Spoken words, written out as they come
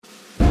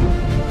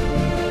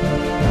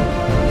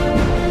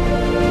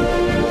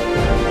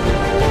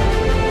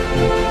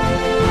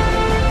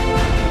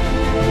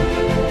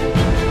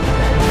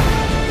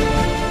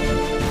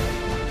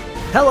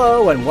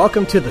Hello and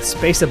welcome to The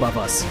Space Above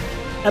Us,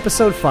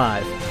 Episode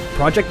 5,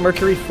 Project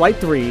Mercury Flight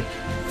 3,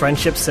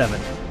 Friendship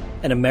 7,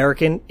 An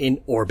American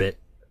in Orbit.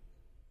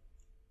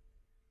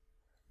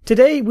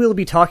 Today we'll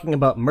be talking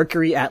about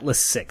Mercury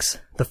Atlas 6,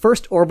 the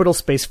first orbital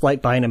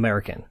spaceflight by an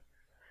American.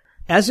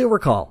 As you'll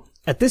recall,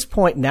 at this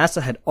point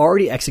NASA had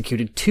already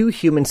executed 2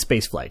 human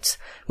spaceflights,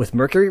 with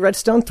Mercury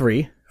Redstone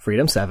 3,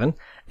 Freedom 7,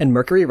 and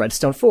Mercury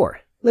Redstone 4,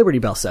 Liberty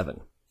Bell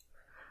 7.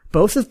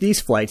 Both of these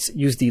flights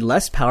used the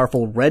less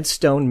powerful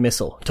Redstone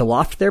missile to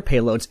loft their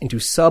payloads into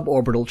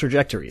suborbital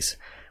trajectories,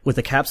 with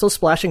the capsule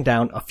splashing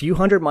down a few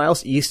hundred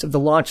miles east of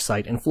the launch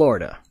site in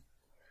Florida.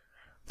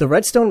 The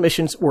Redstone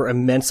missions were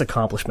immense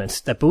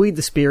accomplishments that buoyed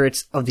the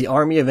spirits of the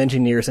army of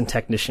engineers and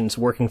technicians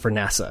working for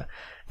NASA,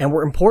 and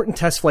were important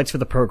test flights for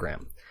the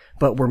program,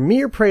 but were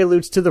mere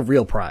preludes to the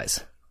real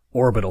prize,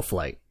 orbital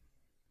flight.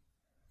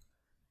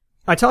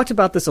 I talked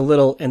about this a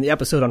little in the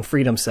episode on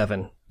Freedom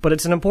 7, but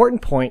it's an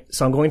important point,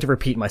 so I'm going to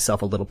repeat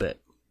myself a little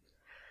bit.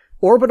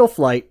 Orbital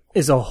flight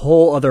is a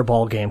whole other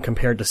ballgame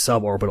compared to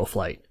suborbital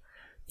flight.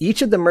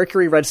 Each of the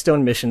Mercury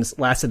Redstone missions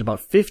lasted about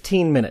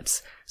 15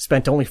 minutes,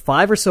 spent only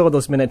 5 or so of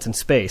those minutes in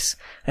space,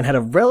 and had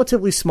a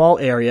relatively small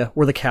area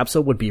where the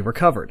capsule would be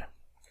recovered.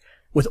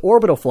 With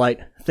orbital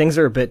flight, things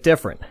are a bit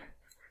different.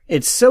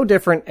 It's so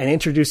different and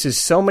introduces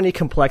so many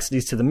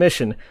complexities to the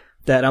mission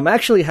that I'm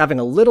actually having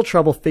a little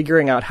trouble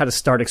figuring out how to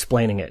start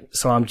explaining it,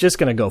 so I'm just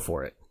gonna go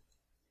for it.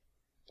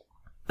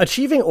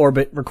 Achieving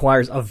orbit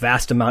requires a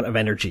vast amount of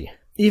energy,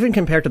 even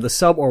compared to the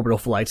suborbital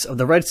flights of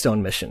the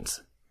Redstone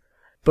missions.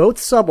 Both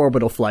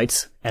suborbital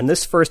flights, and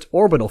this first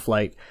orbital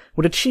flight,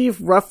 would achieve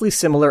roughly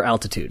similar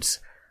altitudes,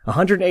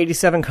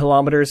 187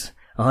 kilometers,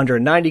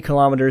 190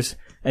 kilometers,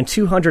 and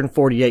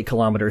 248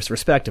 kilometers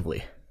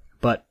respectively.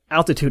 But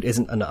altitude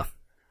isn't enough.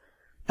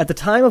 At the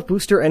time of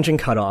booster engine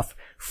cutoff,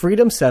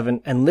 Freedom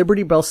 7 and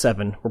Liberty Bell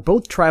 7 were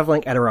both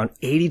traveling at around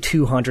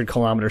 8,200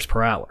 kilometers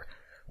per hour.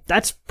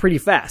 That's pretty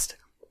fast.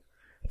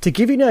 To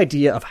give you an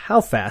idea of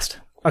how fast,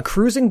 a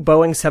cruising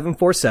Boeing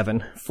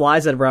 747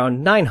 flies at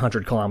around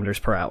 900 kilometers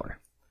per hour.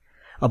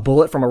 A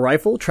bullet from a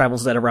rifle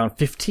travels at around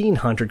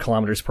 1,500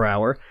 kilometers per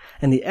hour,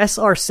 and the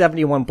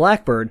SR-71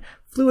 Blackbird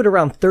flew at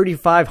around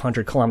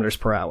 3,500 kilometers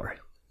per hour.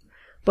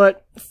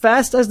 But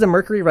fast as the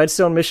Mercury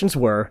Redstone missions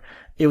were,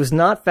 it was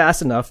not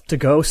fast enough to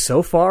go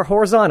so far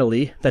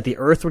horizontally that the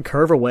Earth would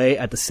curve away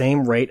at the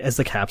same rate as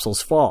the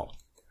capsule's fall.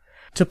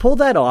 To pull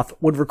that off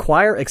would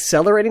require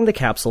accelerating the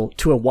capsule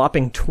to a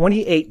whopping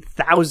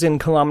 28,000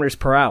 kilometers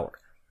per hour.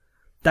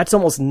 That's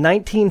almost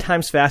 19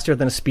 times faster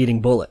than a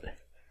speeding bullet.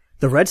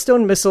 The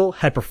Redstone missile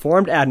had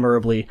performed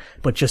admirably,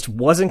 but just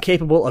wasn't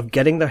capable of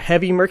getting the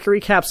heavy Mercury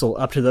capsule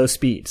up to those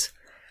speeds.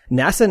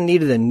 NASA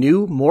needed a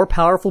new, more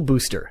powerful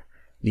booster,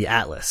 the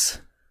Atlas.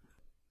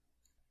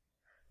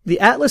 The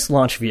Atlas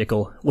launch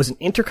vehicle was an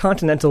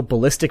intercontinental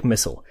ballistic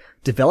missile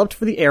developed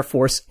for the Air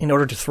Force in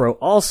order to throw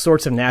all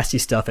sorts of nasty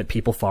stuff at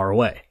people far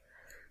away.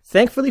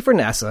 Thankfully for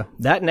NASA,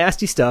 that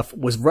nasty stuff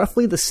was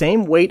roughly the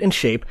same weight and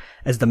shape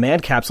as the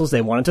manned capsules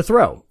they wanted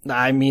to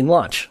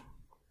launch.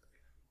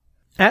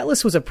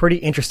 Atlas was a pretty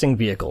interesting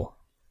vehicle.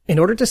 In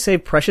order to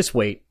save precious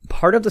weight,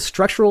 part of the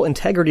structural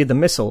integrity of the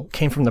missile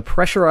came from the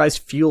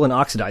pressurized fuel and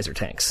oxidizer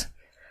tanks.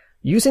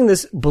 Using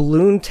this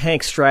balloon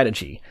tank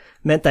strategy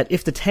meant that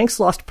if the tanks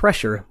lost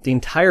pressure, the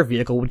entire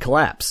vehicle would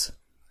collapse.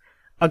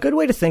 A good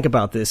way to think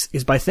about this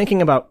is by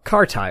thinking about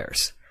car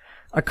tires.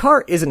 A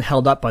car isn't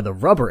held up by the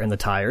rubber in the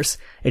tires,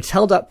 it's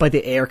held up by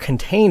the air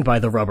contained by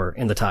the rubber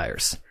in the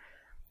tires.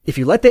 If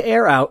you let the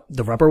air out,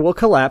 the rubber will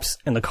collapse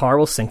and the car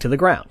will sink to the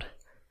ground.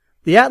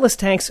 The Atlas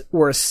tanks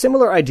were a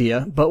similar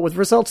idea, but with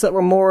results that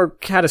were more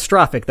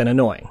catastrophic than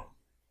annoying.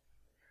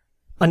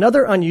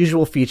 Another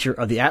unusual feature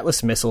of the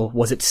Atlas missile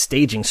was its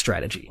staging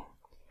strategy.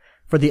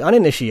 For the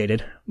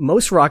uninitiated,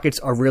 most rockets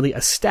are really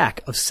a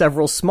stack of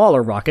several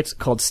smaller rockets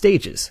called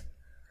stages.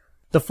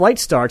 The flight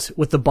starts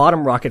with the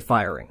bottom rocket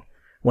firing.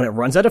 When it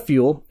runs out of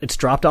fuel, it's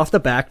dropped off the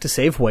back to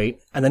save weight,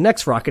 and the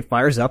next rocket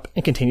fires up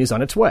and continues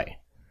on its way.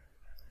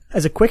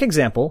 As a quick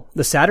example,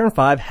 the Saturn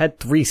V had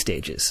 3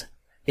 stages.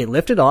 It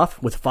lifted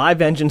off with 5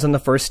 engines on the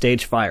first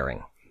stage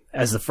firing.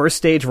 As the first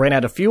stage ran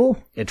out of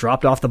fuel, it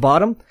dropped off the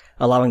bottom,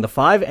 allowing the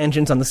 5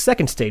 engines on the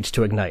second stage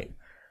to ignite.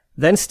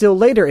 Then still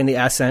later in the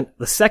ascent,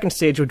 the second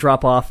stage would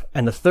drop off,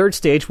 and the third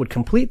stage would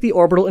complete the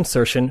orbital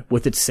insertion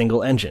with its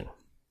single engine.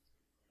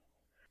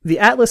 The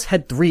Atlas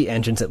had 3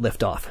 engines at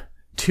liftoff,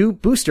 2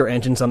 booster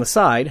engines on the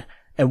side,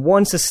 and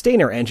 1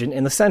 sustainer engine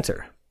in the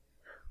center.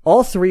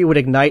 All 3 would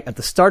ignite at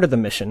the start of the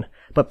mission,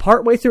 but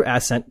partway through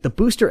ascent, the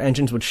booster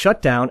engines would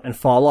shut down and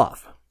fall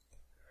off.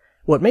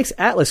 What makes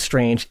Atlas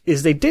strange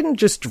is they didn't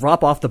just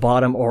drop off the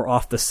bottom or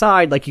off the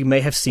side like you may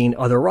have seen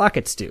other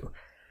rockets do.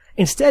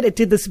 Instead, it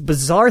did this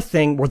bizarre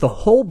thing where the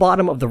whole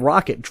bottom of the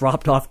rocket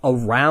dropped off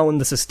around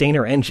the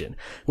sustainer engine,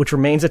 which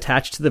remains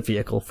attached to the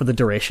vehicle for the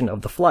duration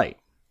of the flight.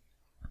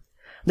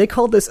 They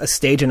called this a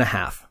stage and a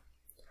half.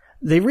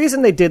 The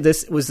reason they did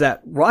this was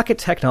that rocket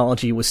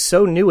technology was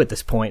so new at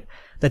this point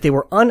that they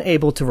were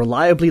unable to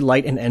reliably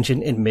light an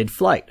engine in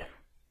mid-flight.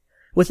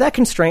 With that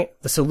constraint,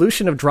 the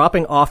solution of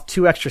dropping off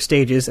 2 extra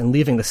stages and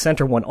leaving the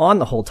center one on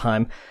the whole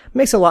time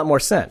makes a lot more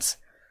sense.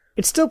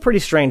 It's still pretty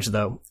strange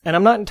though, and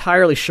I'm not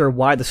entirely sure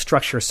why the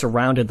structure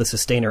surrounded the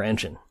sustainer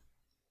engine.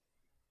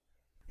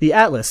 The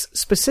Atlas,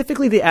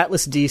 specifically the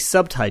Atlas D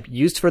subtype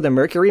used for the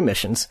Mercury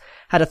missions,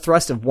 had a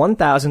thrust of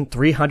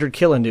 1,300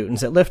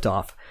 kilonewtons at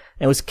liftoff,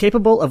 and was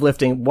capable of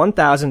lifting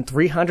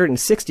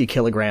 1,360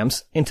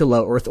 kilograms into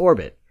low Earth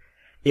orbit.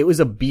 It was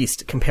a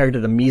beast compared to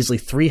the measly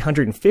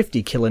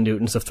 350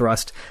 kilonewtons of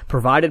thrust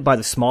provided by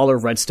the smaller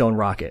Redstone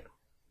rocket.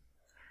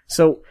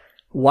 So,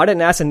 why did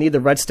NASA need the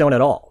Redstone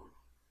at all?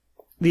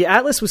 The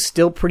Atlas was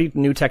still pretty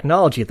new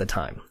technology at the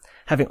time,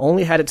 having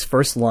only had its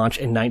first launch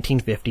in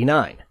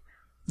 1959.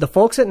 The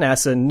folks at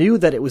NASA knew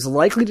that it was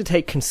likely to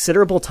take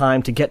considerable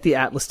time to get the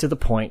Atlas to the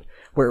point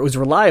where it was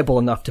reliable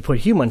enough to put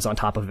humans on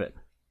top of it.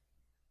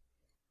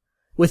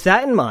 With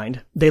that in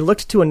mind, they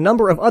looked to a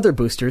number of other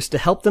boosters to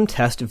help them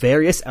test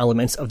various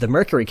elements of the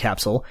Mercury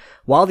capsule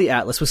while the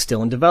Atlas was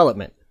still in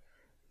development.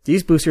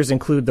 These boosters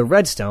include the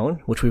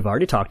Redstone, which we've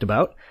already talked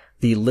about,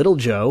 the Little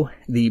Joe,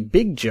 the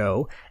Big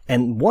Joe,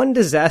 and one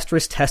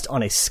disastrous test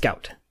on a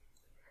Scout.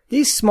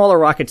 These smaller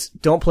rockets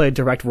don't play a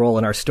direct role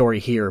in our story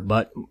here,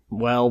 but,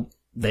 well,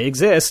 they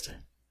exist.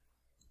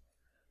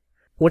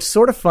 What's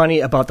sort of funny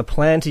about the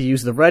plan to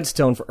use the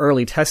Redstone for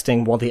early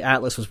testing while the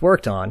Atlas was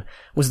worked on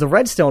was the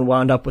Redstone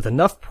wound up with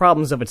enough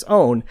problems of its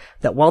own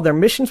that while their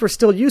missions were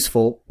still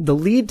useful, the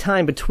lead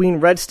time between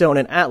Redstone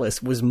and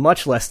Atlas was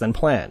much less than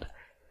planned.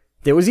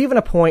 There was even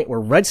a point where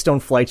Redstone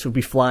flights would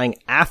be flying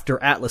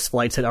after Atlas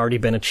flights had already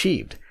been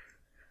achieved.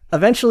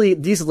 Eventually,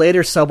 these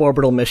later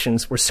suborbital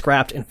missions were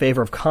scrapped in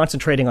favor of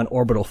concentrating on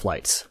orbital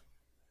flights.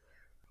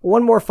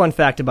 One more fun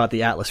fact about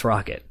the Atlas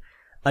rocket.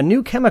 A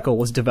new chemical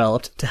was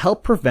developed to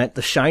help prevent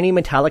the shiny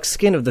metallic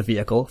skin of the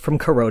vehicle from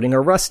corroding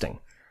or rusting.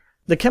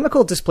 The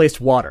chemical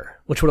displaced water,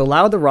 which would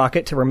allow the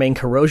rocket to remain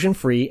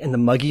corrosion-free in the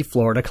muggy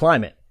Florida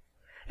climate.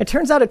 It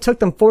turns out it took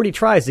them 40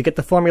 tries to get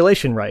the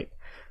formulation right.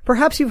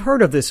 Perhaps you've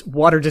heard of this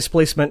water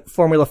displacement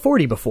Formula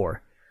 40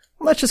 before.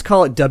 Let's just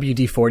call it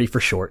WD-40 for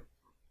short.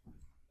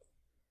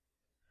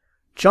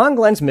 John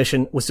Glenn's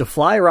mission was to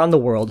fly around the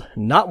world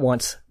not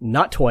once,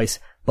 not twice,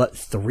 but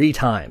 3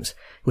 times,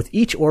 with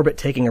each orbit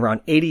taking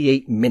around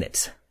 88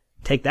 minutes.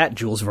 Take that,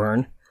 Jules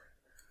Verne.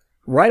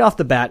 Right off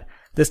the bat,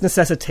 this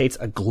necessitates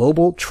a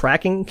global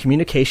tracking,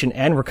 communication,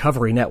 and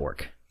recovery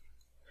network.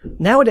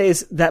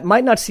 Nowadays, that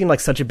might not seem like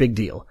such a big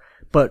deal,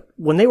 but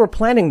when they were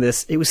planning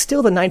this, it was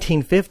still the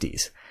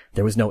 1950s.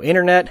 There was no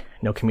internet,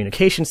 no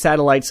communication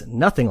satellites,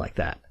 nothing like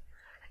that.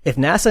 If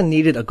NASA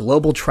needed a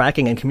global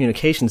tracking and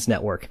communications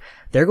network,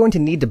 they're going to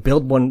need to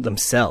build one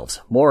themselves,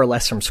 more or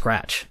less from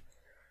scratch.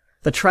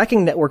 The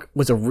tracking network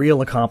was a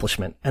real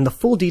accomplishment, and the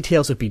full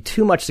details would be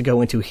too much to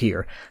go into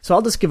here, so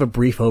I'll just give a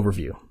brief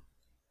overview.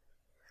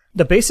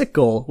 The basic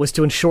goal was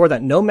to ensure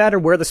that no matter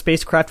where the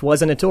spacecraft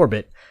was in its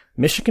orbit,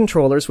 mission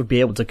controllers would be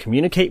able to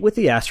communicate with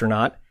the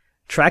astronaut,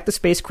 track the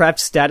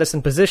spacecraft's status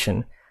and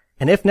position,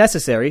 and if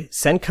necessary,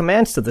 send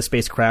commands to the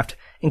spacecraft,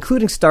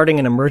 including starting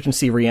an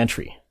emergency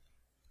re-entry.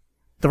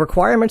 The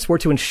requirements were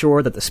to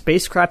ensure that the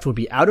spacecraft would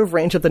be out of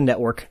range of the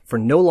network for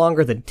no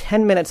longer than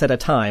 10 minutes at a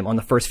time on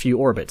the first few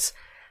orbits,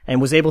 and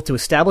was able to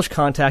establish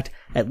contact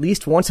at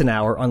least once an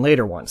hour on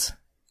later ones.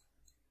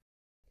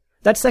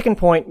 That second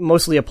point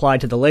mostly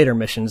applied to the later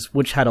missions,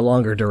 which had a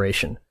longer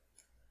duration.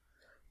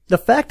 The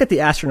fact that the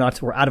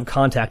astronauts were out of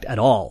contact at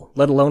all,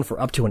 let alone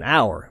for up to an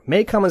hour,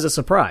 may come as a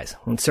surprise,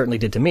 and certainly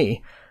did to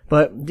me,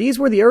 but these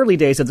were the early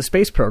days of the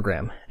space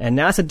program, and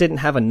NASA didn't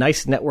have a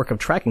nice network of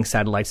tracking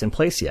satellites in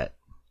place yet.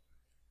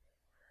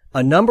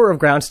 A number of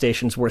ground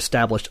stations were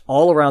established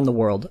all around the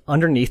world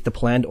underneath the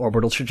planned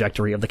orbital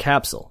trajectory of the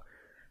capsule.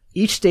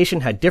 Each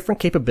station had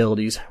different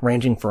capabilities,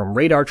 ranging from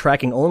radar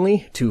tracking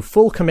only to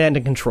full command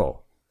and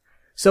control.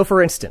 So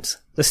for instance,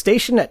 the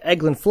station at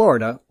Eglin,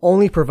 Florida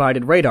only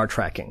provided radar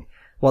tracking,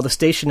 while the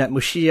station at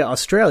Mooshea,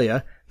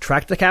 Australia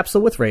tracked the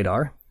capsule with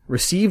radar,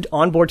 received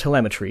onboard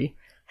telemetry,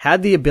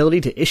 had the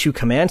ability to issue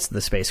commands to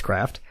the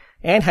spacecraft,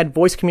 and had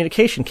voice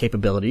communication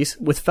capabilities,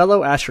 with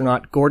fellow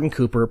astronaut Gordon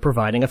Cooper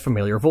providing a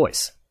familiar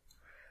voice.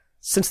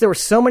 Since there were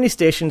so many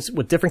stations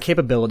with different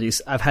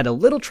capabilities, I've had a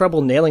little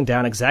trouble nailing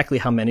down exactly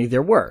how many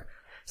there were,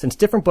 since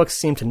different books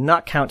seem to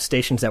not count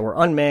stations that were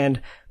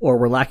unmanned or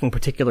were lacking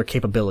particular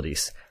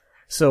capabilities.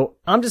 So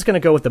I'm just going to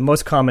go with the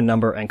most common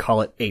number and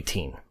call it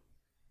 18.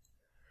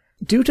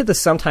 Due to the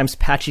sometimes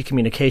patchy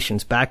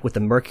communications back with the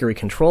Mercury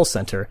Control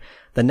Center,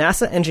 the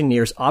NASA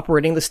engineers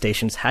operating the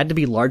stations had to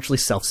be largely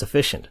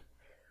self-sufficient.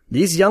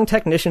 These young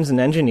technicians and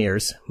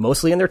engineers,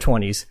 mostly in their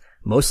 20s,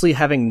 mostly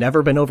having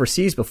never been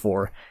overseas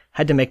before,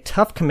 had to make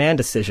tough command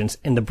decisions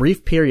in the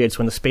brief periods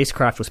when the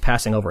spacecraft was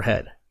passing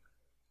overhead.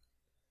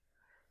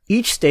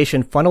 Each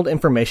station funneled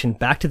information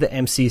back to the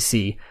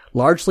MCC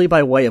largely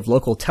by way of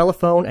local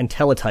telephone and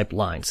teletype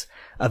lines,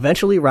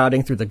 eventually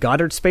routing through the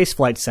Goddard Space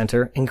Flight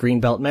Center in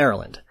Greenbelt,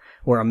 Maryland,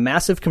 where a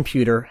massive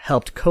computer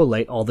helped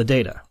collate all the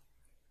data.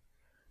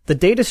 The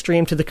data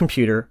stream to the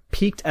computer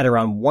peaked at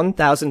around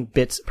 1,000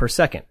 bits per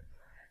second.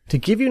 To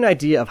give you an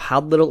idea of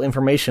how little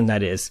information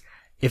that is,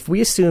 If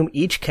we assume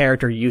each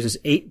character uses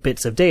 8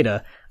 bits of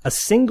data, a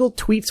single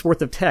tweet's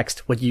worth of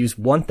text would use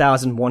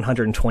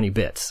 1,120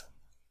 bits.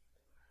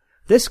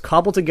 This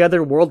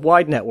cobbled-together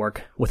worldwide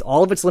network, with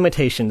all of its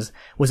limitations,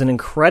 was an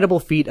incredible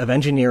feat of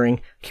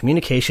engineering,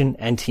 communication,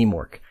 and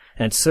teamwork,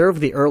 and it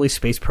served the early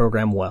space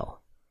program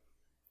well.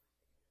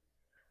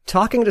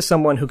 Talking to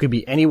someone who could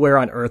be anywhere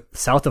on Earth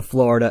south of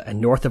Florida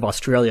and north of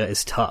Australia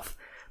is tough,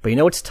 but you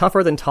know what's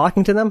tougher than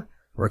talking to them?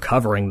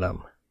 Recovering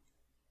them.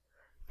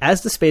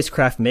 As the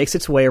spacecraft makes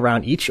its way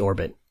around each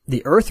orbit,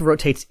 the Earth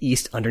rotates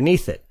east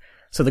underneath it,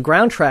 so the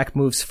ground track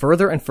moves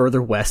further and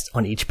further west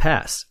on each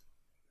pass.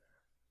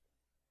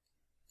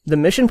 The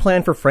mission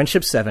plan for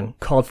Friendship 7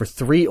 called for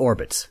 3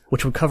 orbits,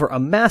 which would cover a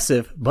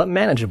massive, but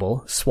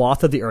manageable,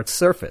 swath of the Earth's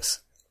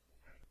surface.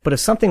 But if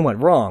something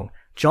went wrong,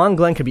 John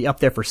Glenn could be up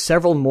there for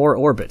several more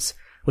orbits,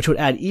 which would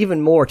add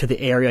even more to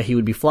the area he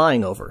would be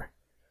flying over.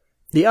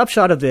 The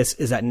upshot of this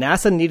is that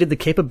NASA needed the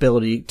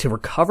capability to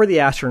recover the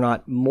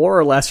astronaut more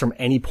or less from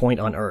any point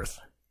on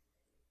Earth.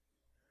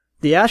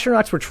 The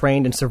astronauts were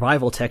trained in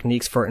survival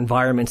techniques for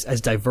environments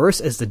as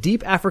diverse as the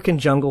deep African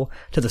jungle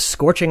to the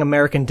scorching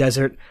American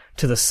desert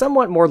to the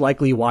somewhat more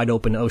likely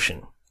wide-open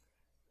ocean.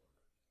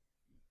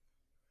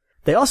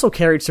 They also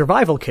carried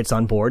survival kits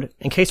on board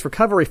in case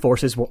recovery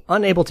forces were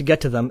unable to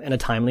get to them in a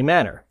timely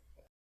manner.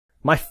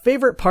 My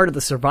favorite part of the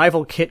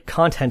survival kit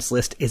contents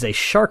list is a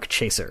shark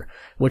chaser,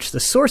 which the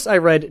source I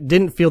read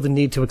didn't feel the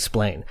need to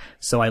explain,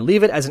 so I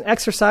leave it as an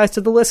exercise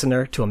to the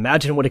listener to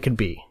imagine what it could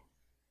be.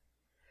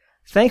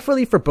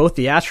 Thankfully for both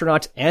the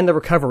astronauts and the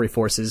recovery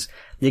forces,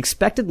 the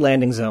expected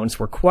landing zones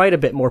were quite a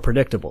bit more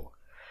predictable.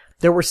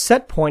 There were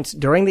set points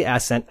during the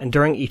ascent and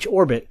during each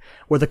orbit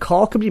where the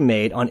call could be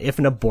made on if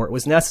an abort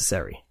was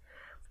necessary.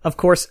 Of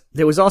course,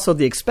 there was also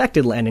the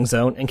expected landing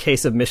zone in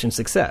case of mission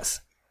success.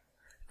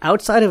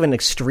 Outside of an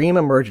extreme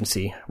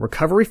emergency,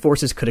 recovery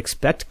forces could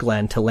expect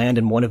Glenn to land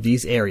in one of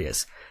these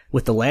areas,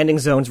 with the landing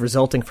zones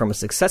resulting from a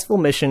successful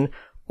mission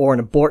or an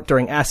abort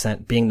during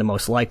ascent being the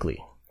most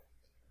likely.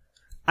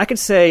 I could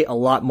say a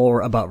lot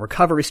more about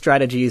recovery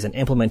strategies and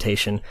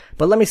implementation,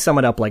 but let me sum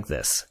it up like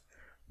this.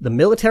 The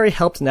military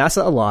helped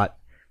NASA a lot,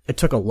 it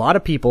took a lot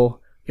of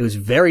people, it was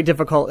very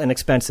difficult and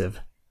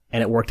expensive,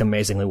 and it worked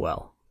amazingly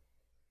well.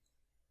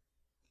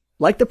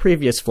 Like the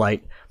previous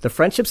flight, the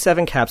Friendship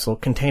 7 capsule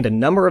contained a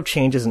number of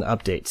changes and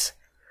updates.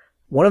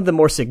 One of the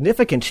more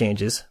significant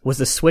changes was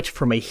the switch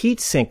from a heat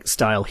sink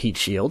style heat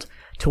shield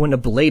to an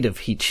ablative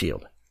heat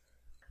shield.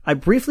 I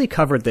briefly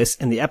covered this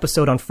in the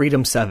episode on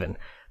Freedom 7,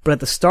 but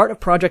at the start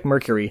of Project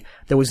Mercury,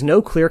 there was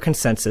no clear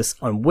consensus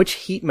on which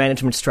heat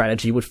management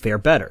strategy would fare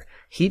better,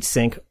 heat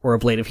sink or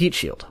ablative heat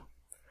shield.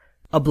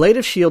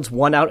 Ablative shields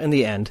won out in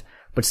the end,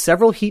 but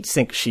several heat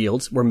sink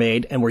shields were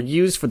made and were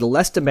used for the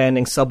less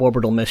demanding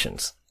suborbital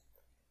missions.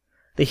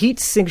 The heat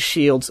sink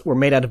shields were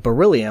made out of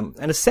beryllium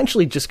and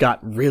essentially just got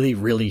really,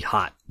 really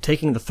hot,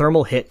 taking the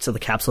thermal hit so the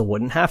capsule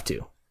wouldn't have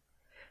to.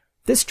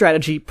 This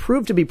strategy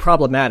proved to be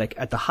problematic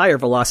at the higher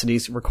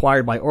velocities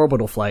required by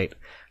orbital flight,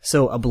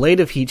 so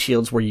ablative heat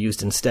shields were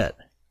used instead.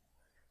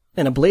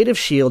 An ablative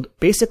shield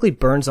basically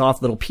burns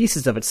off little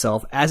pieces of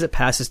itself as it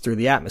passes through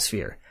the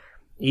atmosphere.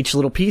 Each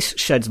little piece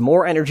sheds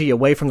more energy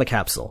away from the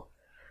capsule.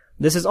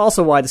 This is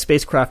also why the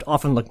spacecraft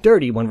often look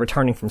dirty when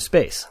returning from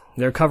space.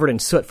 They're covered in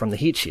soot from the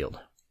heat shield.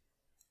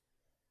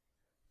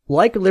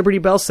 Like Liberty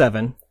Bell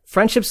 7,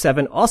 Friendship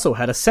 7 also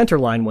had a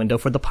centerline window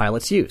for the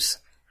pilot's use.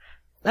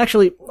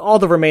 Actually, all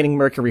the remaining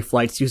Mercury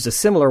flights used a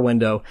similar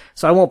window,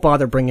 so I won't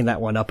bother bringing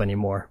that one up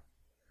anymore.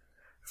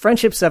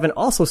 Friendship 7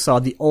 also saw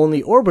the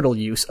only orbital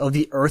use of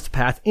the Earth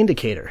Path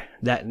Indicator,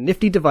 that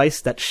nifty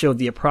device that showed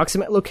the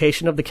approximate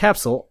location of the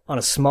capsule on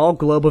a small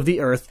globe of the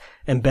Earth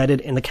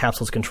embedded in the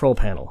capsule's control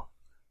panel.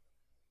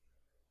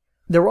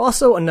 There were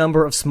also a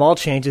number of small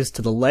changes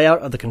to the layout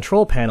of the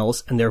control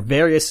panels and their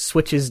various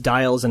switches,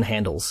 dials, and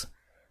handles.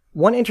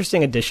 One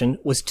interesting addition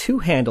was 2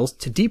 handles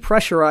to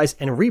depressurize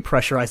and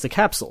repressurize the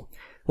capsule,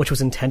 which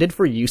was intended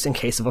for use in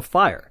case of a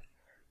fire.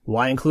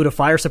 Why include a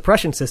fire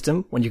suppression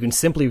system when you can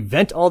simply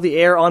vent all the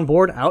air on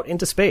board out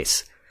into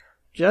space?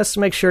 Just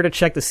make sure to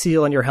check the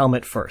seal on your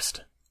helmet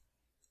first.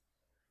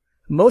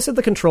 Most of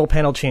the control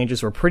panel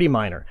changes were pretty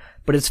minor,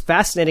 but it's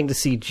fascinating to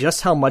see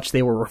just how much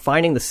they were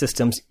refining the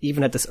systems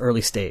even at this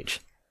early stage.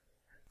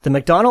 The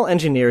McDonnell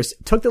engineers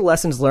took the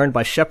lessons learned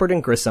by Shepard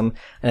and Grissom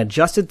and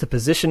adjusted the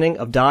positioning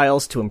of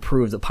dials to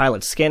improve the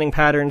pilot's scanning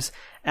patterns,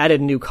 added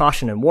new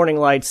caution and warning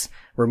lights,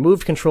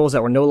 removed controls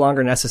that were no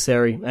longer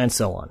necessary, and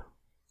so on.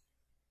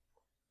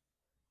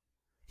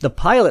 The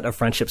pilot of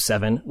Friendship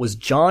 7 was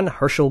John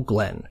Herschel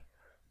Glenn.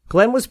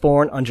 Glenn was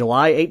born on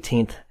July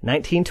 18,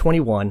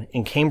 1921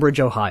 in Cambridge,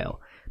 Ohio,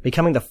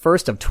 becoming the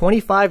first of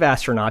 25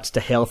 astronauts to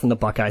hail from the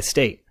Buckeye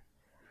State.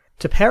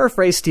 To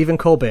paraphrase Stephen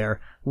Colbert,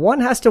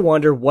 one has to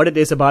wonder what it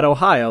is about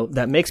Ohio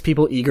that makes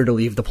people eager to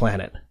leave the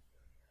planet.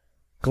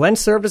 Glenn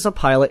served as a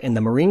pilot in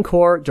the Marine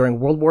Corps during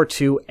World War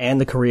II and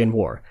the Korean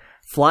War,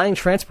 flying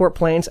transport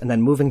planes and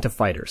then moving to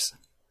fighters.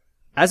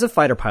 As a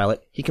fighter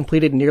pilot, he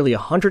completed nearly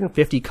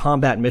 150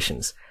 combat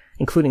missions,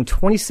 including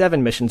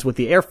 27 missions with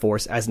the Air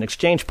Force as an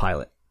exchange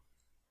pilot.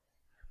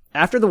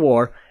 After the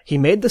war, he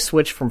made the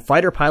switch from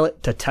fighter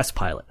pilot to test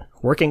pilot,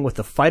 working with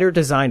the fighter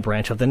design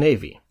branch of the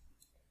Navy.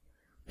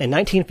 In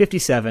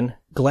 1957,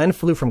 Glenn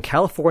flew from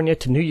California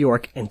to New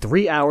York in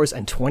 3 hours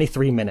and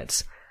 23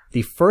 minutes,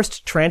 the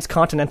first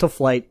transcontinental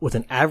flight with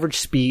an average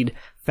speed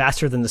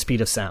faster than the speed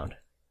of sound.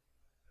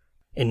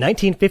 In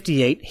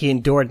 1958, he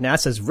endured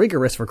NASA's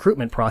rigorous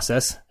recruitment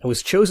process and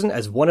was chosen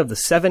as one of the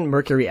 7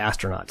 Mercury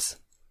astronauts.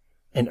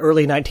 In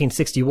early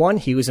 1961,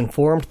 he was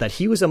informed that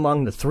he was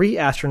among the 3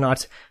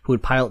 astronauts who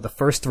would pilot the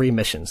first 3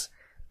 missions,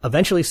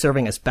 eventually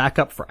serving as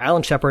backup for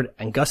Alan Shepard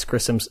and Gus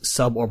Grissom's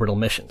suborbital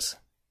missions.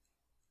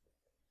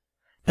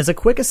 As a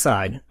quick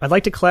aside, I'd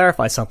like to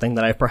clarify something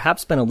that I've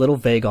perhaps been a little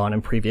vague on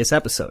in previous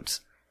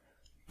episodes.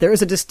 There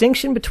is a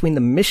distinction between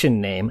the mission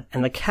name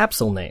and the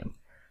capsule name.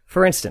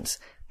 For instance,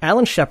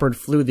 Alan Shepard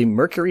flew the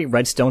Mercury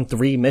Redstone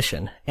 3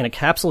 mission in a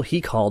capsule he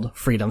called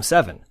Freedom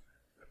 7.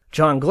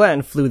 John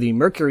Glenn flew the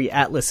Mercury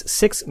Atlas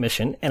 6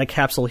 mission in a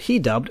capsule he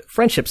dubbed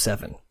Friendship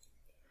 7.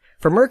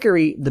 For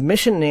Mercury, the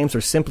mission names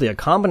are simply a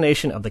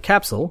combination of the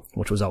capsule,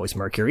 which was always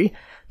Mercury,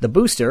 the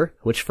booster,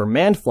 which for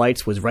manned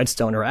flights was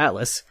Redstone or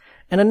Atlas,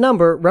 and a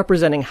number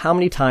representing how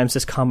many times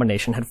this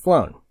combination had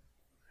flown.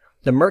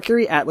 The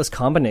Mercury Atlas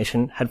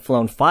combination had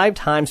flown 5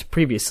 times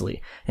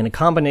previously in a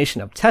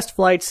combination of test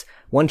flights,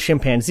 1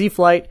 chimpanzee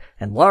flight,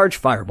 and large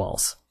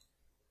fireballs.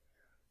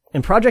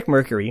 In Project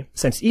Mercury,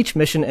 since each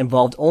mission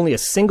involved only a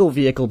single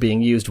vehicle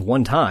being used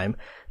 1 time,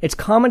 it's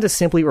common to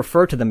simply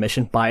refer to the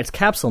mission by its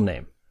capsule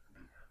name.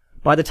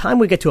 By the time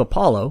we get to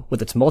Apollo,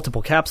 with its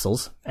multiple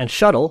capsules, and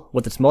Shuttle,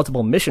 with its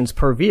multiple missions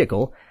per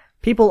vehicle,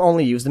 people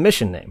only use the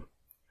mission name.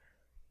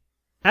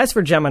 As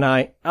for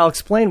Gemini, I'll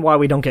explain why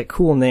we don't get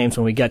cool names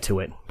when we get to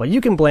it, but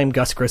you can blame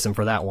Gus Grissom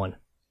for that one.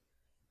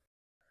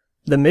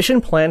 The mission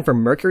plan for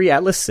Mercury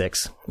Atlas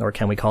 6, or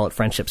can we call it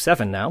Friendship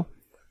 7 now,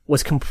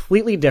 was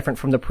completely different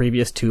from the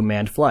previous 2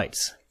 manned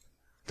flights.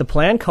 The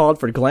plan called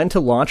for Glenn to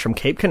launch from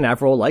Cape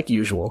Canaveral like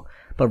usual,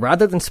 but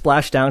rather than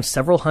splash down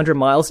several hundred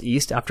miles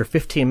east after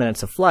 15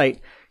 minutes of flight,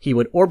 he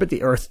would orbit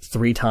the Earth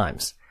 3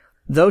 times.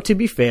 Though to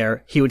be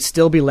fair, he would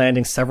still be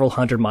landing several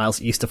hundred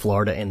miles east of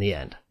Florida in the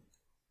end.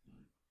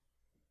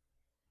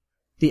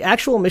 The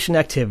actual mission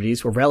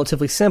activities were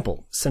relatively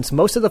simple, since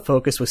most of the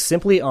focus was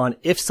simply on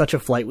if such a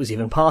flight was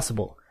even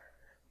possible.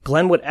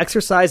 Glenn would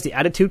exercise the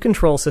attitude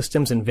control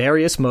systems in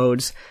various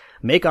modes,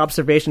 make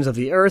observations of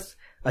the Earth,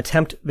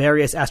 attempt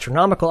various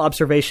astronomical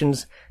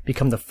observations,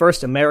 become the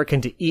first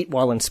American to eat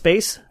while in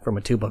space from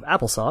a tube of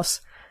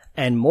applesauce,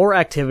 and more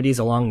activities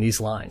along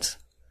these lines.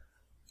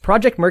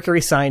 Project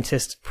Mercury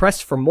scientists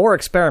pressed for more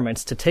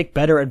experiments to take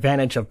better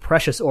advantage of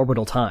precious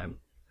orbital time.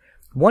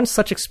 One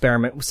such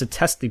experiment was to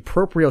test the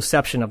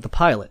proprioception of the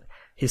pilot,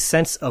 his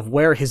sense of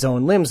where his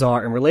own limbs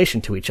are in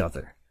relation to each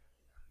other.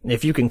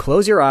 If you can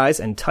close your eyes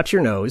and touch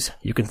your nose,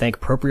 you can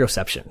thank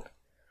proprioception.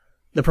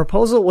 The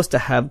proposal was to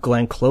have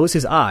Glenn close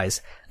his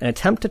eyes and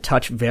attempt to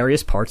touch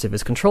various parts of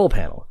his control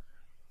panel.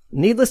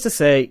 Needless to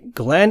say,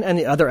 Glenn and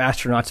the other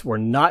astronauts were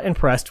not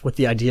impressed with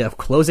the idea of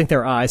closing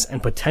their eyes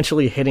and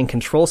potentially hitting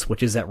control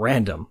switches at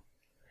random.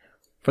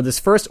 For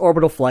this first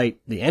orbital flight,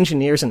 the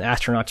engineers and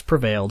astronauts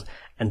prevailed,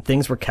 and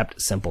things were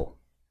kept simple.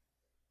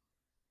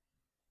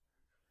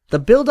 The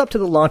build-up to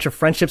the launch of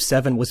Friendship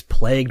 7 was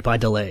plagued by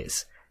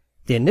delays.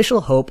 The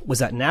initial hope was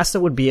that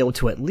NASA would be able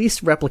to at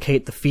least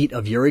replicate the feat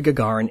of Yuri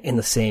Gagarin in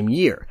the same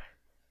year.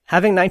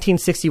 Having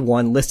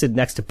 1961 listed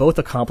next to both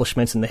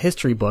accomplishments in the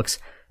history books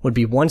would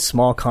be one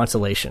small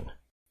consolation.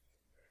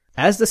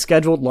 As the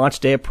scheduled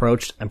launch day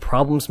approached and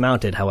problems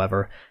mounted,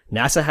 however,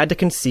 NASA had to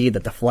concede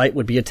that the flight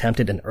would be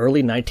attempted in early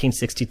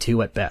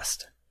 1962 at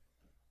best.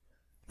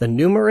 The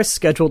numerous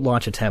scheduled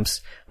launch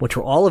attempts, which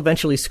were all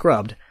eventually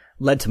scrubbed,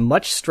 led to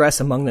much stress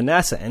among the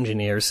NASA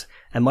engineers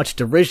and much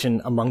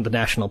derision among the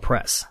national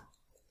press.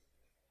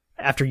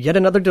 After yet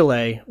another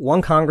delay,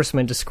 one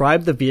congressman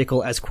described the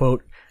vehicle as,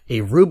 quote,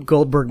 a Rube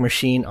Goldberg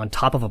machine on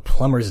top of a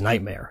plumber's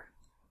nightmare.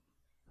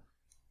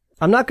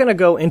 I'm not going to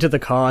go into the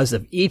cause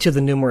of each of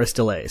the numerous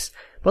delays,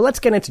 but let's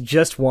get into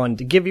just one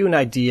to give you an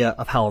idea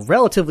of how a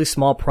relatively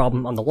small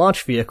problem on the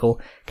launch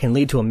vehicle can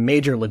lead to a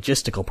major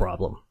logistical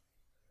problem.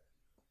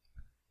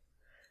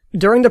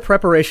 During the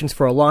preparations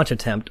for a launch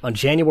attempt on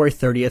January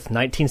 30th,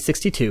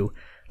 1962,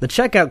 the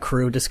checkout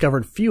crew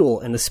discovered fuel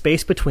in the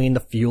space between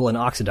the fuel and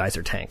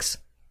oxidizer tanks.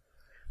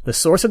 The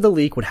source of the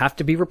leak would have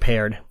to be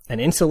repaired,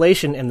 and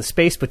insulation in the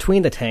space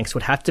between the tanks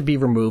would have to be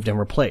removed and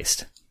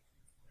replaced.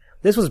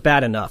 This was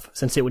bad enough,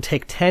 since it would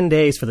take 10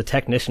 days for the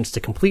technicians to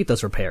complete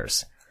those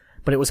repairs,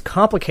 but it was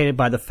complicated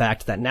by the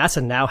fact that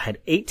NASA now had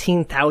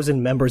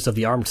 18,000 members of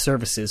the armed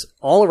services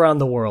all around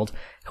the world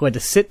who had to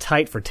sit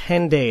tight for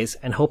 10 days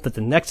and hope that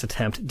the next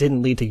attempt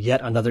didn't lead to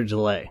yet another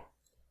delay.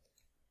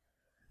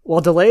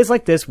 While delays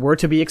like this were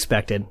to be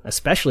expected,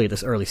 especially at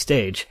this early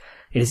stage,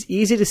 it is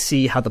easy to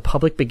see how the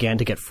public began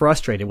to get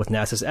frustrated with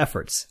NASA's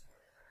efforts.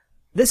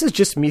 This is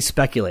just me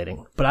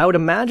speculating, but I would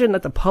imagine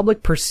that the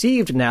public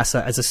perceived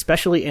NASA as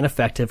especially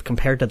ineffective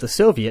compared to the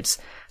Soviets,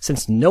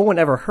 since no one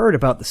ever heard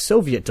about the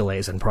Soviet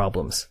delays and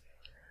problems.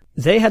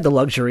 They had the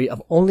luxury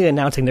of only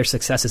announcing their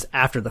successes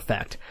after the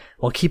fact,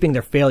 while keeping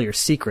their failures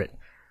secret,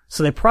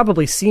 so they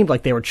probably seemed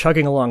like they were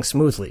chugging along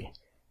smoothly.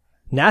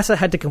 NASA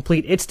had to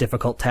complete its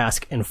difficult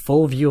task in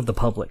full view of the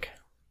public.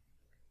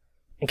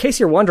 In case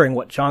you're wondering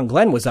what John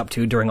Glenn was up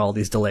to during all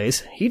these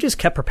delays, he just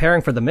kept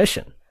preparing for the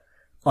mission.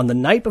 On the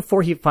night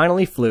before he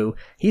finally flew,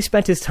 he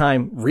spent his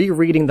time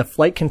rereading the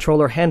Flight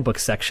Controller Handbook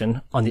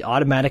section on the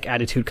Automatic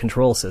Attitude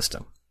Control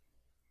System.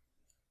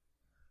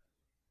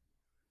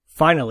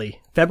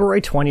 Finally,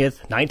 February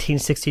 20th,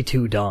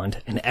 1962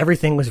 dawned, and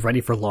everything was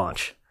ready for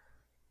launch.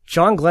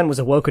 John Glenn was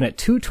awoken at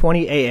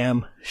 2:20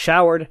 a.m.,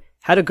 showered,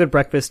 had a good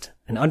breakfast,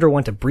 and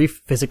underwent a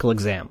brief physical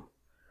exam.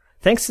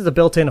 Thanks to the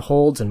built-in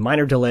holds and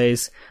minor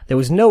delays, there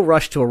was no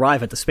rush to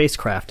arrive at the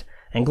spacecraft,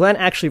 and Glenn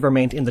actually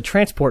remained in the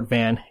transport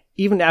van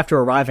even after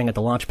arriving at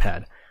the launch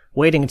pad,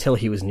 waiting until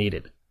he was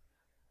needed.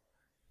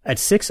 At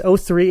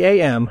 6:03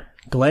 a.m.,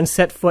 Glenn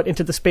set foot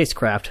into the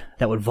spacecraft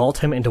that would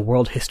vault him into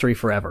world history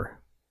forever.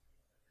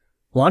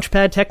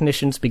 Launchpad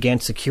technicians began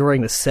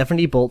securing the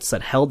 70 bolts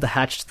that held the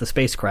hatch to the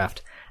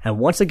spacecraft, and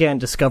once again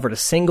discovered a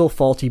single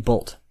faulty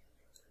bolt.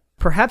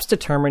 Perhaps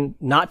determined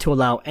not to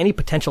allow any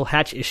potential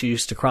hatch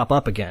issues to crop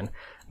up again,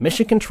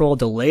 Mission Control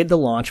delayed the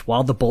launch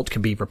while the bolt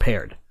could be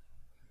repaired.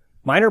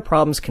 Minor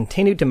problems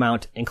continued to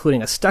mount,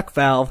 including a stuck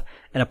valve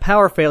and a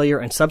power failure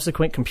and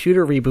subsequent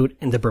computer reboot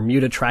in the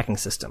Bermuda tracking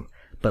system,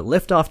 but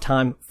liftoff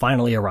time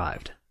finally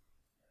arrived.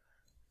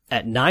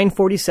 At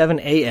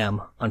 9:47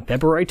 a.m. on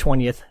February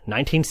 20th,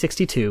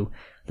 1962,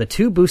 the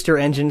two booster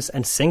engines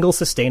and single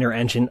sustainer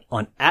engine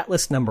on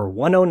Atlas number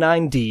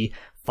 109D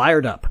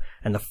fired up,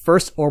 and the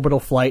first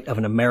orbital flight of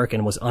an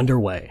American was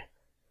underway.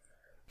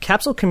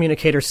 Capsule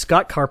communicator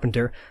Scott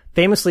Carpenter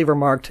famously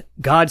remarked,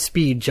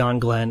 "Godspeed, John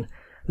Glenn,"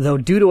 though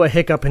due to a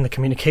hiccup in the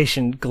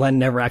communication, Glenn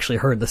never actually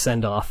heard the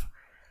send-off.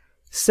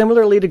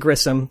 Similarly to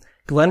Grissom,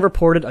 Glenn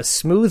reported a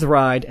smooth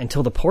ride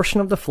until the portion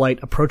of the flight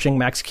approaching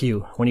max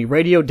Q, when he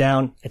radioed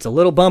down, "It's a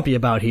little bumpy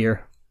about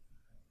here."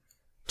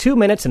 2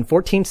 minutes and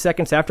 14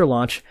 seconds after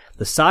launch,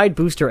 the side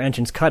booster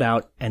engines cut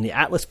out, and the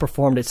Atlas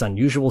performed its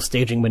unusual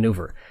staging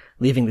maneuver,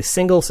 leaving the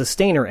single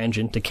sustainer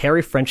engine to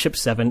carry Friendship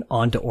 7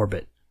 onto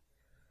orbit.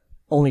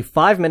 Only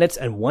 5 minutes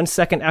and 1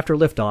 second after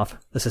liftoff,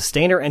 the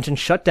sustainer engine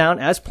shut down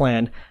as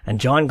planned, and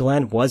John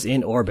Glenn was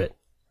in orbit.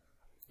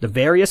 The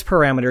various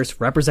parameters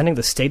representing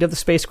the state of the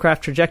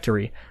spacecraft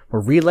trajectory were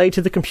relayed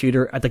to the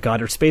computer at the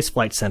Goddard Space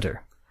Flight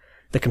Center.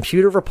 The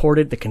computer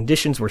reported the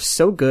conditions were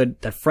so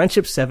good that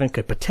Friendship 7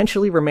 could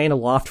potentially remain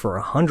aloft for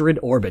 100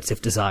 orbits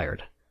if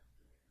desired.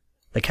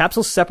 The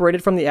capsule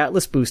separated from the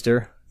Atlas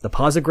booster, the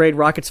posigrade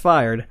rockets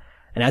fired,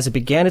 and as it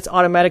began its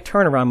automatic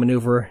turnaround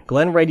maneuver,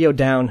 Glenn radioed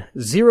down,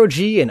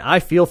 "0G and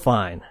I feel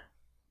fine."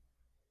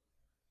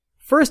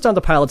 First on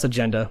the pilot's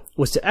agenda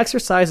was to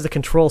exercise the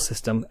control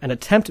system and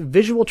attempt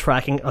visual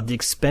tracking of the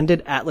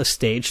expended Atlas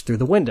stage through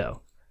the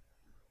window.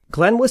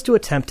 Glenn was to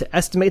attempt to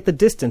estimate the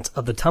distance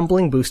of the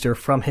tumbling booster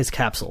from his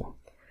capsule.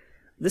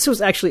 This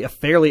was actually a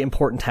fairly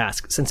important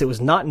task, since it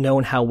was not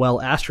known how well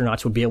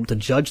astronauts would be able to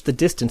judge the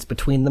distance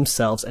between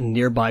themselves and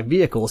nearby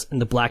vehicles in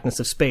the blackness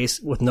of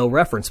space with no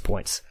reference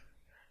points.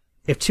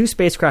 If two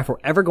spacecraft were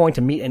ever going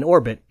to meet in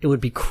orbit, it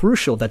would be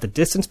crucial that the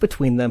distance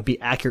between them be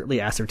accurately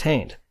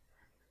ascertained.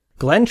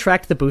 Glenn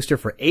tracked the booster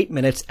for 8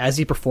 minutes as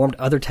he performed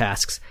other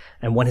tasks,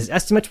 and when his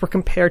estimates were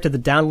compared to the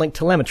downlink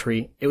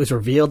telemetry, it was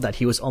revealed that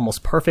he was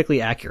almost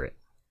perfectly accurate.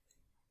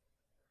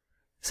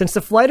 Since the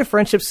flight of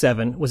Friendship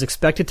 7 was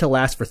expected to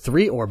last for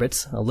 3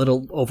 orbits, a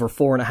little over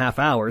 4.5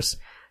 hours,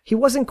 he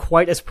wasn't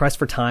quite as pressed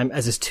for time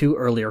as his two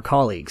earlier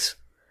colleagues.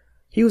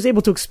 He was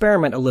able to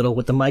experiment a little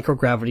with the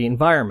microgravity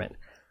environment,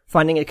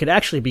 finding it could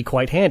actually be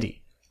quite handy.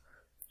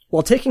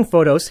 While taking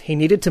photos, he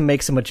needed to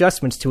make some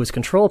adjustments to his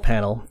control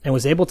panel and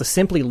was able to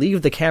simply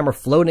leave the camera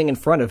floating in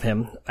front of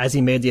him as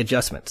he made the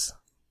adjustments.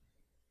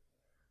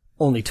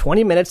 Only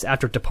 20 minutes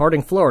after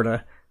departing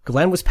Florida,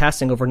 Glenn was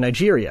passing over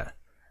Nigeria.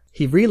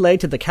 He relayed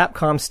to the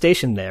Capcom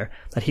station there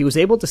that he was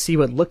able to see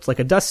what looked like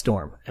a dust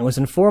storm and was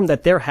informed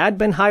that there had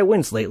been high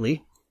winds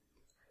lately.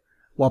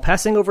 While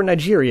passing over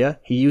Nigeria,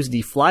 he used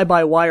the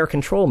fly-by-wire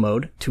control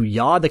mode to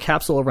yaw the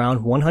capsule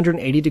around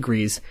 180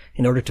 degrees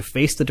in order to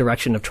face the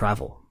direction of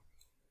travel.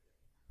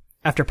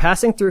 After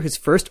passing through his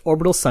first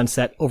orbital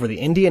sunset over the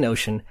Indian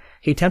Ocean,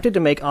 he attempted to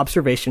make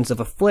observations of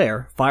a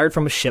flare fired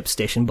from a ship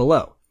stationed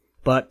below,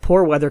 but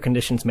poor weather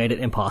conditions made it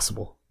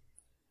impossible.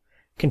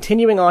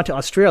 Continuing on to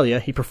Australia,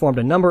 he performed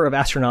a number of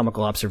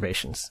astronomical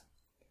observations.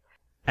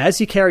 As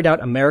he carried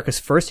out America's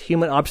first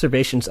human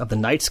observations of the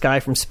night sky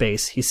from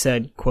space, he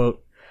said,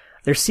 quote,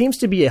 "There seems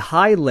to be a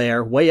high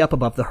layer way up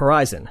above the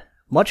horizon,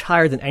 much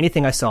higher than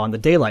anything I saw on the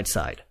daylight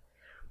side.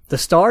 The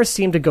stars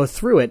seem to go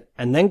through it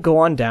and then go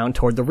on down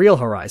toward the real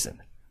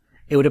horizon.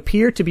 It would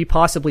appear to be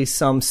possibly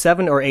some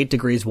 7 or 8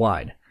 degrees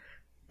wide.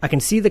 I can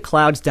see the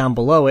clouds down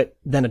below it,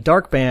 then a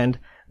dark band,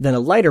 then a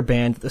lighter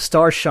band that the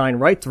stars shine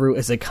right through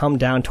as they come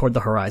down toward the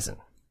horizon."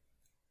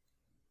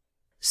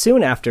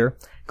 Soon after,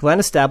 Glenn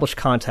established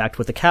contact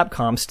with the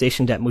Capcom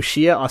stationed at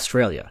Mooshea,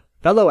 Australia,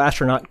 fellow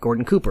astronaut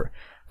Gordon Cooper,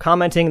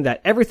 commenting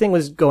that everything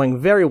was going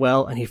very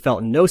well and he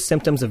felt no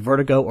symptoms of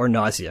vertigo or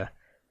nausea.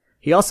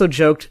 He also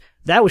joked,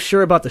 "That was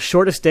sure about the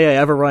shortest day I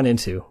ever run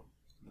into."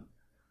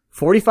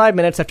 45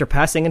 minutes after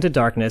passing into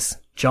darkness,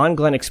 John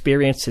Glenn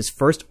experienced his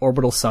first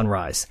orbital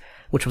sunrise,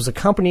 which was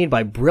accompanied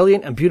by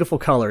brilliant and beautiful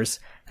colors,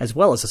 as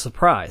well as a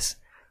surprise.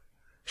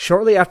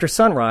 Shortly after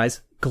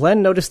sunrise,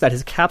 Glenn noticed that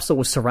his capsule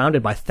was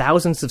surrounded by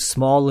thousands of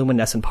small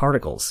luminescent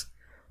particles.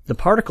 The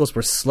particles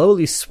were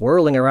slowly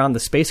swirling around the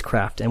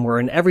spacecraft and were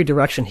in every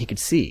direction he could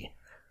see.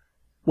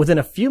 Within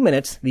a few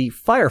minutes, the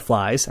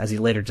fireflies, as he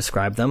later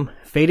described them,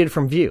 faded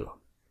from view.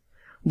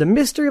 The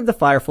mystery of the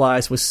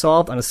fireflies was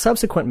solved on a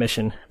subsequent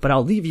mission, but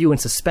I'll leave you in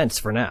suspense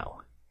for now.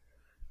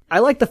 I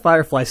like the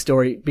firefly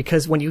story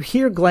because when you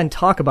hear Glenn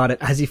talk about it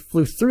as he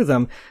flew through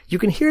them, you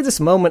can hear this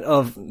moment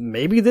of,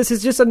 maybe this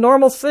is just a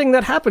normal thing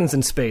that happens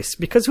in space,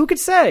 because who could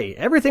say?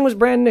 Everything was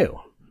brand new.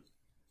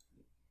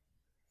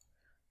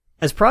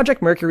 As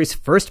Project Mercury's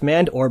first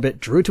manned orbit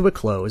drew to a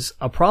close,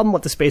 a problem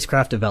with the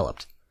spacecraft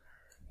developed.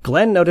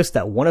 Glenn noticed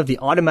that one of the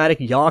automatic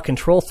yaw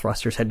control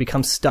thrusters had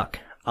become stuck,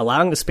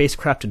 allowing the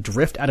spacecraft to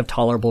drift out of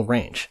tolerable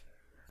range.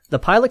 The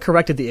pilot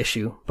corrected the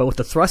issue, but with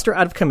the thruster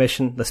out of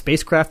commission, the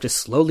spacecraft just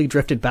slowly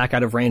drifted back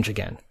out of range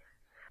again.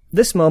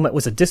 This moment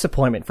was a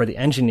disappointment for the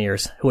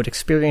engineers who had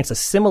experienced a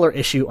similar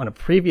issue on a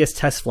previous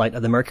test flight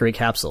of the Mercury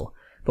capsule,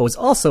 but was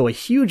also a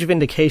huge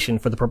vindication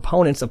for the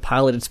proponents of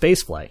piloted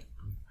spaceflight.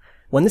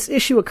 When this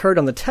issue occurred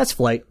on the test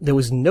flight, there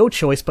was no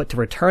choice but to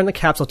return the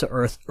capsule to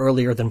Earth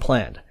earlier than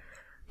planned.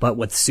 But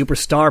with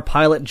superstar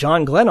pilot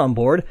John Glenn on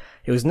board,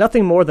 it was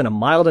nothing more than a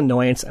mild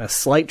annoyance and a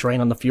slight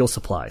drain on the fuel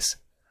supplies.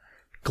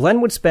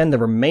 Glenn would spend the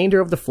remainder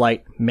of the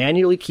flight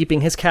manually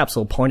keeping his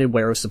capsule pointed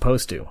where it was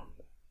supposed to.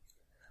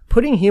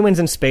 Putting humans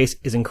in space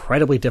is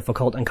incredibly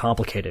difficult and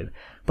complicated,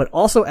 but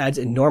also adds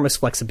enormous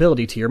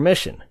flexibility to your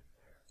mission.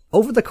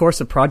 Over the course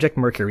of Project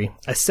Mercury,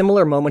 as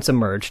similar moments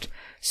emerged,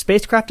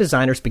 spacecraft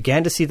designers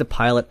began to see the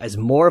pilot as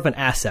more of an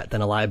asset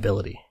than a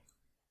liability.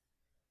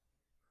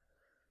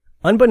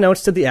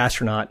 Unbeknownst to the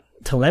astronaut,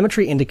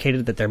 telemetry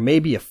indicated that there may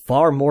be a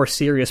far more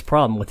serious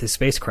problem with his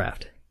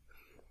spacecraft.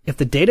 If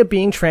the data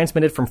being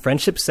transmitted from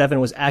Friendship 7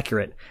 was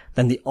accurate,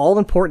 then the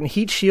all-important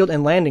heat shield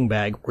and landing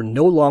bag were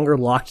no longer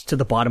locked to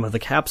the bottom of the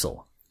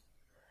capsule.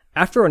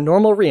 After a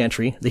normal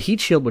re-entry, the heat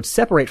shield would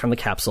separate from the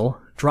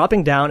capsule,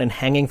 dropping down and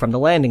hanging from the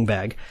landing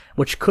bag,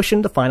 which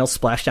cushioned the final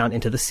splashdown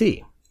into the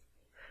sea.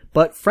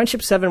 But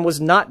Friendship 7 was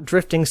not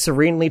drifting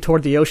serenely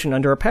toward the ocean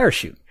under a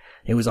parachute.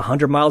 It was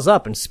 100 miles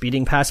up and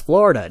speeding past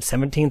Florida at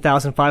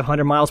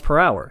 17,500 miles per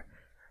hour.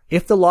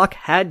 If the lock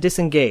had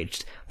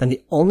disengaged, then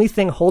the only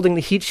thing holding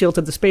the heat shield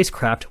of the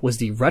spacecraft was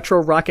the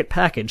retro-rocket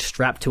package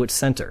strapped to its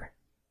center.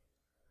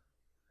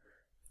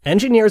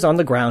 Engineers on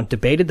the ground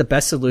debated the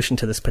best solution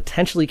to this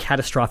potentially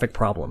catastrophic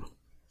problem.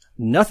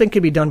 Nothing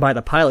could be done by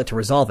the pilot to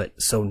resolve it,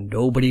 so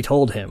nobody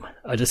told him,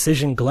 a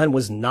decision Glenn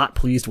was not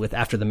pleased with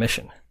after the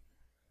mission.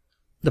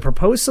 The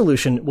proposed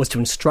solution was to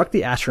instruct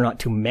the astronaut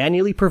to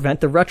manually prevent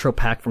the retro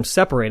pack from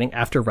separating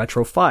after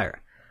retro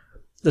fire.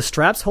 The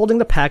straps holding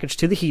the package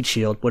to the heat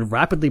shield would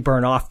rapidly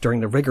burn off during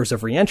the rigors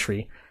of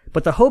re-entry,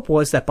 but the hope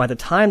was that by the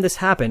time this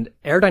happened,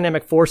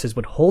 aerodynamic forces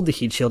would hold the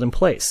heat shield in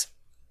place.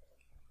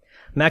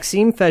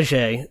 Maxime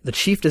Faget, the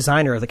chief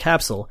designer of the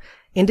capsule,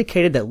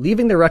 indicated that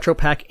leaving the retro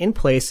pack in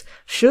place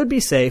should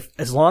be safe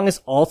as long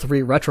as all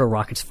three retro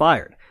rockets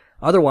fired.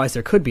 Otherwise,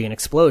 there could be an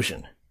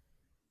explosion.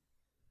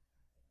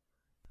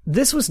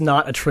 This was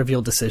not a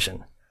trivial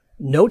decision.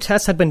 No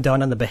tests had been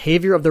done on the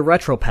behavior of the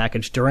retro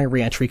package during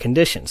re-entry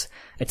conditions,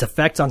 its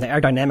effects on the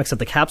aerodynamics of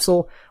the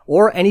capsule,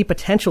 or any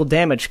potential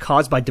damage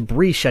caused by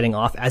debris shedding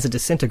off as it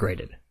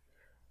disintegrated.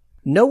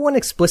 No one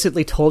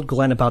explicitly told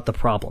Glenn about the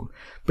problem,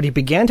 but he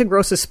began to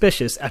grow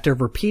suspicious after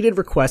repeated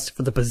requests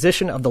for the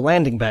position of the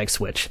landing bag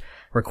switch,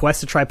 requests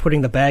to try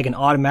putting the bag in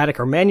automatic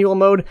or manual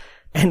mode,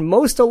 and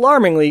most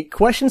alarmingly,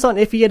 questions on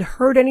if he had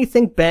heard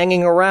anything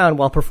banging around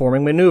while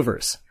performing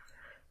maneuvers.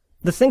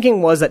 The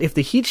thinking was that if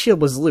the heat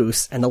shield was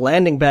loose and the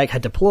landing bag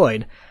had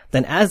deployed,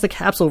 then as the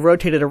capsule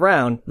rotated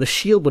around, the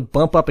shield would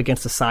bump up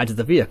against the sides of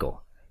the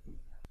vehicle.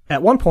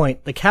 At one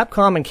point, the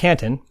Capcom and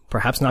Canton,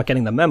 perhaps not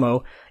getting the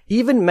memo,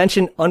 even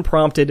mentioned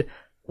unprompted,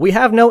 "We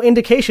have no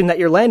indication that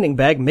your landing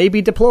bag may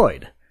be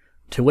deployed."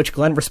 To which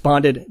Glenn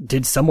responded,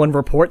 "Did someone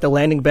report the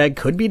landing bag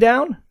could be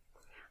down?"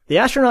 The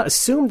astronaut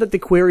assumed that the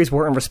queries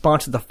were in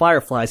response to the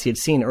fireflies he had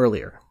seen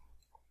earlier.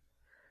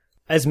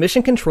 As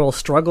Mission Control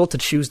struggled to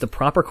choose the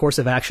proper course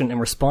of action in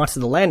response to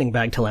the landing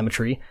bag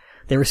telemetry,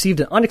 they received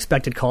an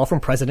unexpected call from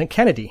President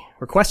Kennedy,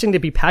 requesting to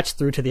be patched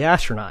through to the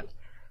astronaut.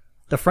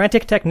 The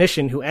frantic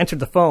technician who answered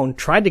the phone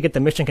tried to get the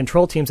Mission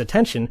Control team's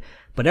attention,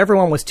 but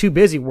everyone was too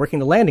busy working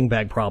the landing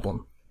bag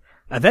problem.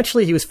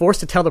 Eventually, he was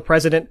forced to tell the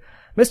president,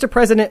 "Mr.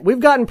 President,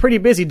 we've gotten pretty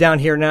busy down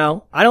here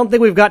now. I don't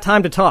think we've got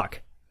time to talk."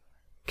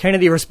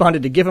 Kennedy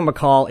responded to give him a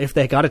call if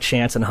they got a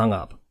chance and hung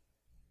up.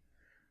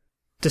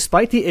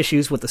 Despite the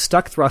issues with the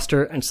stuck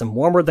thruster and some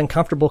warmer than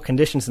comfortable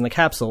conditions in the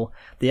capsule,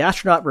 the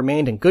astronaut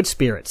remained in good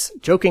spirits,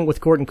 joking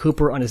with Gordon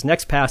Cooper on his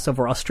next pass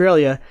over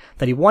Australia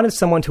that he wanted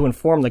someone to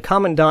inform the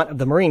Commandant of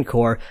the Marine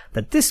Corps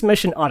that this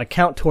mission ought to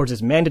count towards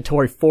his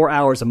mandatory 4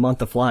 hours a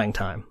month of flying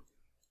time.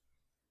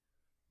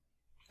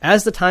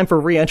 As the time for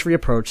re-entry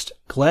approached,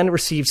 Glenn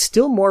received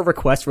still more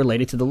requests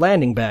related to the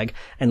landing bag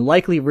and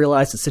likely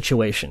realized the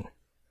situation.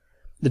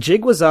 The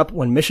jig was up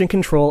when Mission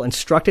Control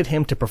instructed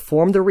him to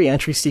perform the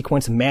re-entry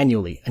sequence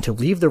manually and to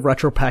leave the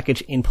retro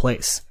package in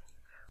place.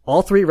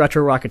 All 3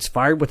 retro rockets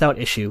fired without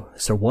issue,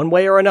 so one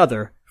way or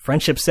another,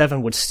 Friendship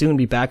 7 would soon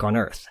be back on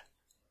Earth.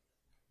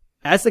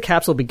 As the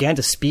capsule began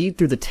to speed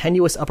through the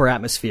tenuous upper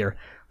atmosphere,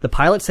 the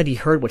pilot said he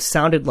heard what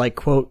sounded like,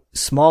 quote,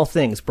 small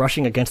things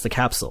brushing against the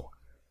capsule.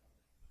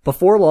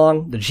 Before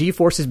long, the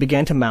G-forces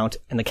began to mount,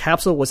 and the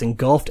capsule was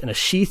engulfed in a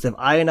sheath of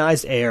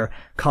ionized air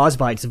caused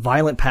by its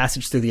violent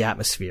passage through the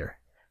atmosphere.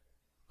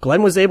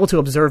 Glenn was able to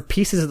observe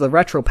pieces of the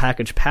retro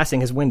package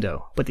passing his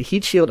window, but the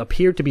heat shield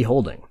appeared to be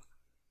holding.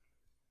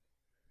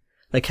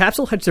 The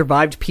capsule had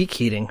survived peak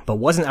heating, but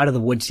wasn't out of the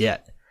woods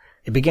yet.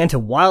 It began to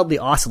wildly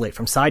oscillate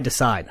from side to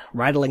side,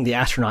 rattling the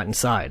astronaut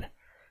inside.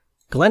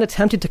 Glenn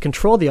attempted to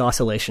control the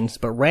oscillations,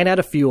 but ran out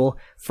of fuel,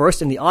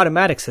 first in the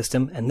automatic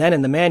system and then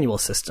in the manual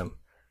system.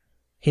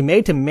 He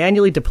made to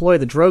manually deploy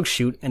the drogue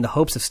chute in the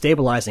hopes of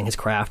stabilizing his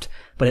craft,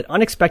 but it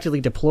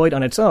unexpectedly deployed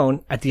on its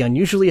own at the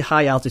unusually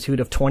high altitude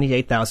of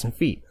 28,000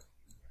 feet.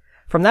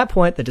 From that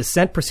point, the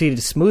descent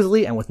proceeded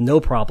smoothly and with no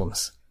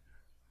problems.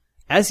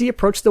 As he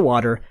approached the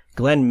water,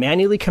 Glenn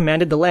manually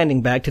commanded the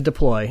landing bag to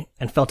deploy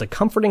and felt a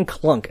comforting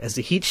clunk as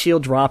the heat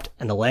shield dropped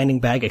and the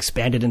landing bag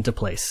expanded into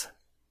place.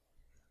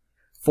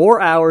 4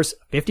 hours,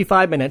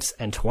 55 minutes,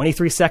 and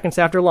 23 seconds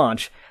after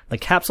launch, the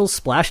capsule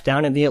splashed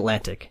down in the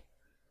Atlantic.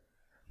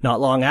 Not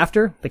long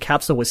after, the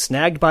capsule was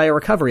snagged by a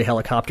recovery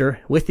helicopter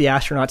with the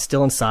astronaut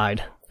still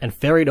inside and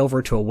ferried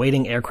over to a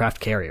waiting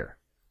aircraft carrier.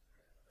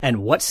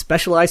 And what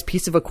specialized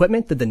piece of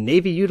equipment did the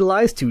Navy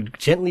utilize to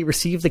gently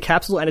receive the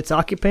capsule and its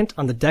occupant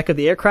on the deck of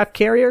the aircraft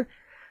carrier?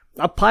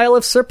 A pile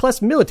of surplus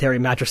military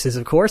mattresses,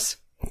 of course.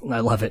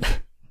 I love it.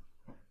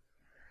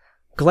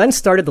 Glenn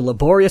started the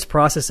laborious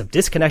process of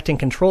disconnecting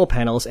control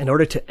panels in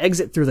order to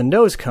exit through the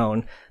nose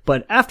cone,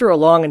 but after a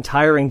long and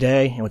tiring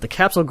day, and with the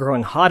capsule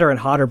growing hotter and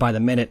hotter by the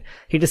minute,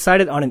 he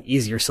decided on an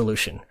easier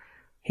solution.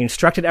 He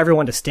instructed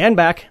everyone to stand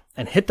back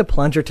and hit the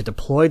plunger to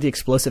deploy the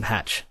explosive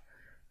hatch.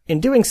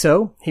 In doing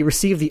so, he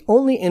received the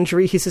only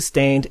injury he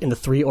sustained in the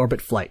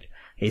 3-orbit flight,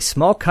 a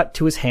small cut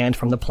to his hand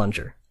from the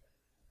plunger.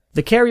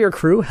 The carrier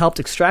crew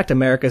helped extract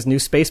America's new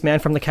spaceman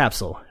from the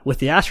capsule, with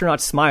the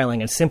astronauts smiling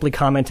and simply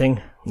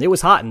commenting, "It was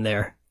hot in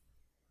there."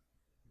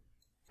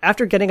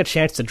 After getting a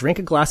chance to drink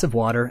a glass of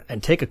water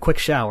and take a quick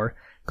shower,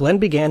 Glenn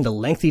began the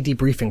lengthy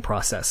debriefing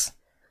process.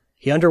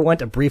 He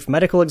underwent a brief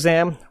medical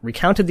exam,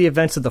 recounted the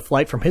events of the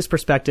flight from his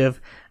perspective,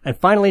 and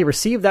finally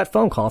received that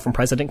phone call from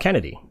President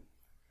Kennedy.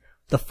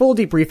 The full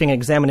debriefing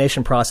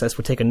examination process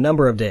would take a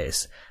number of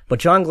days, but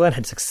John Glenn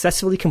had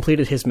successfully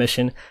completed his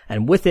mission,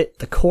 and with it,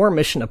 the core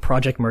mission of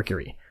Project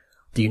Mercury.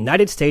 The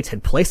United States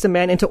had placed a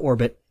man into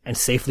orbit and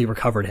safely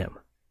recovered him.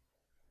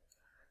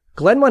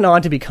 Glenn went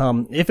on to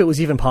become, if it was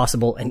even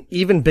possible, an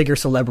even bigger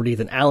celebrity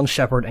than Alan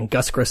Shepard and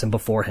Gus Grissom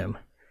before him.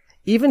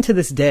 Even to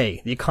this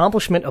day, the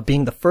accomplishment of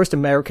being the first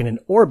American in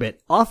orbit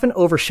often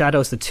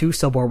overshadows the 2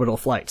 suborbital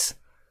flights.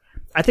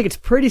 I think it's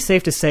pretty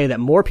safe to say that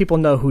more people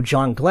know who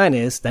John Glenn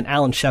is than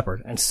Alan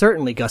Shepard, and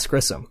certainly Gus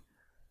Grissom.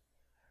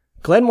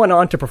 Glenn went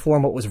on to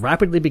perform what was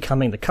rapidly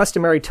becoming the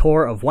customary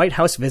tour of White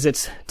House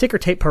visits, ticker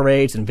tape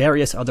parades, and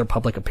various other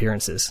public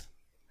appearances.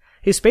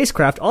 His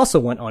spacecraft also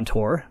went on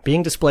tour,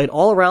 being displayed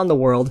all around the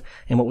world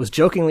in what was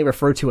jokingly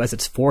referred to as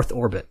its 4th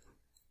orbit.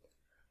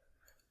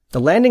 The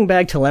landing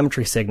bag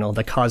telemetry signal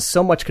that caused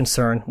so much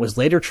concern was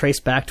later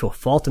traced back to a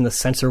fault in the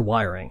sensor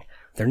wiring.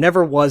 There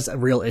never was a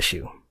real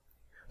issue.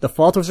 The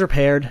fault was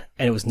repaired,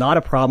 and it was not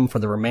a problem for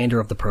the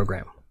remainder of the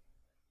program.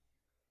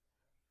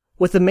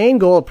 With the main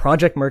goal of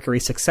Project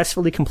Mercury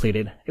successfully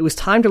completed, it was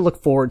time to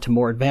look forward to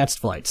more advanced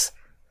flights.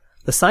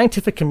 The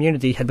scientific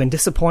community had been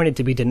disappointed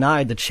to be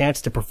denied the chance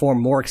to perform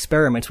more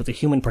experiments with a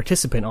human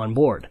participant on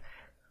board.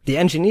 The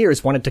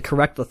engineers wanted to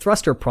correct the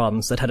thruster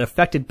problems that had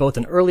affected both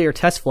an earlier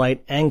test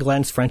flight and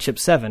Glenn's Friendship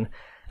 7,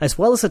 as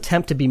well as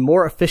attempt to be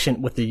more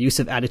efficient with the use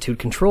of attitude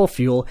control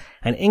fuel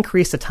and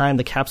increase the time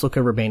the capsule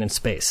could remain in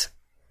space.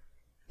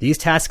 These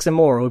tasks and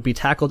more would be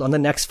tackled on the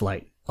next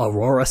flight,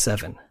 Aurora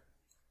 7.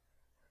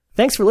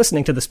 Thanks for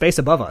listening to The Space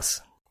Above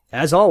Us.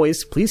 As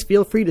always, please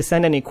feel free to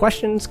send any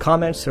questions,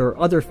 comments, or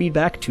other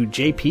feedback to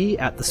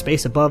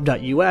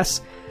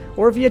jp@thespaceabove.us,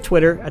 or via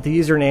Twitter at the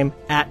username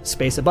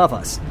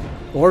 @SpaceAboveUs,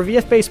 or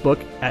via Facebook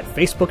at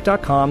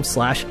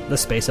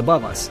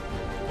facebook.com/thespaceaboveus.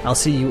 I'll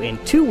see you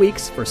in 2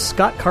 weeks for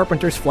Scott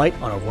Carpenter's flight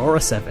on Aurora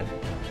 7.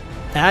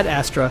 Ad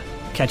Astra,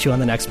 catch you on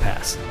the next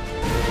pass.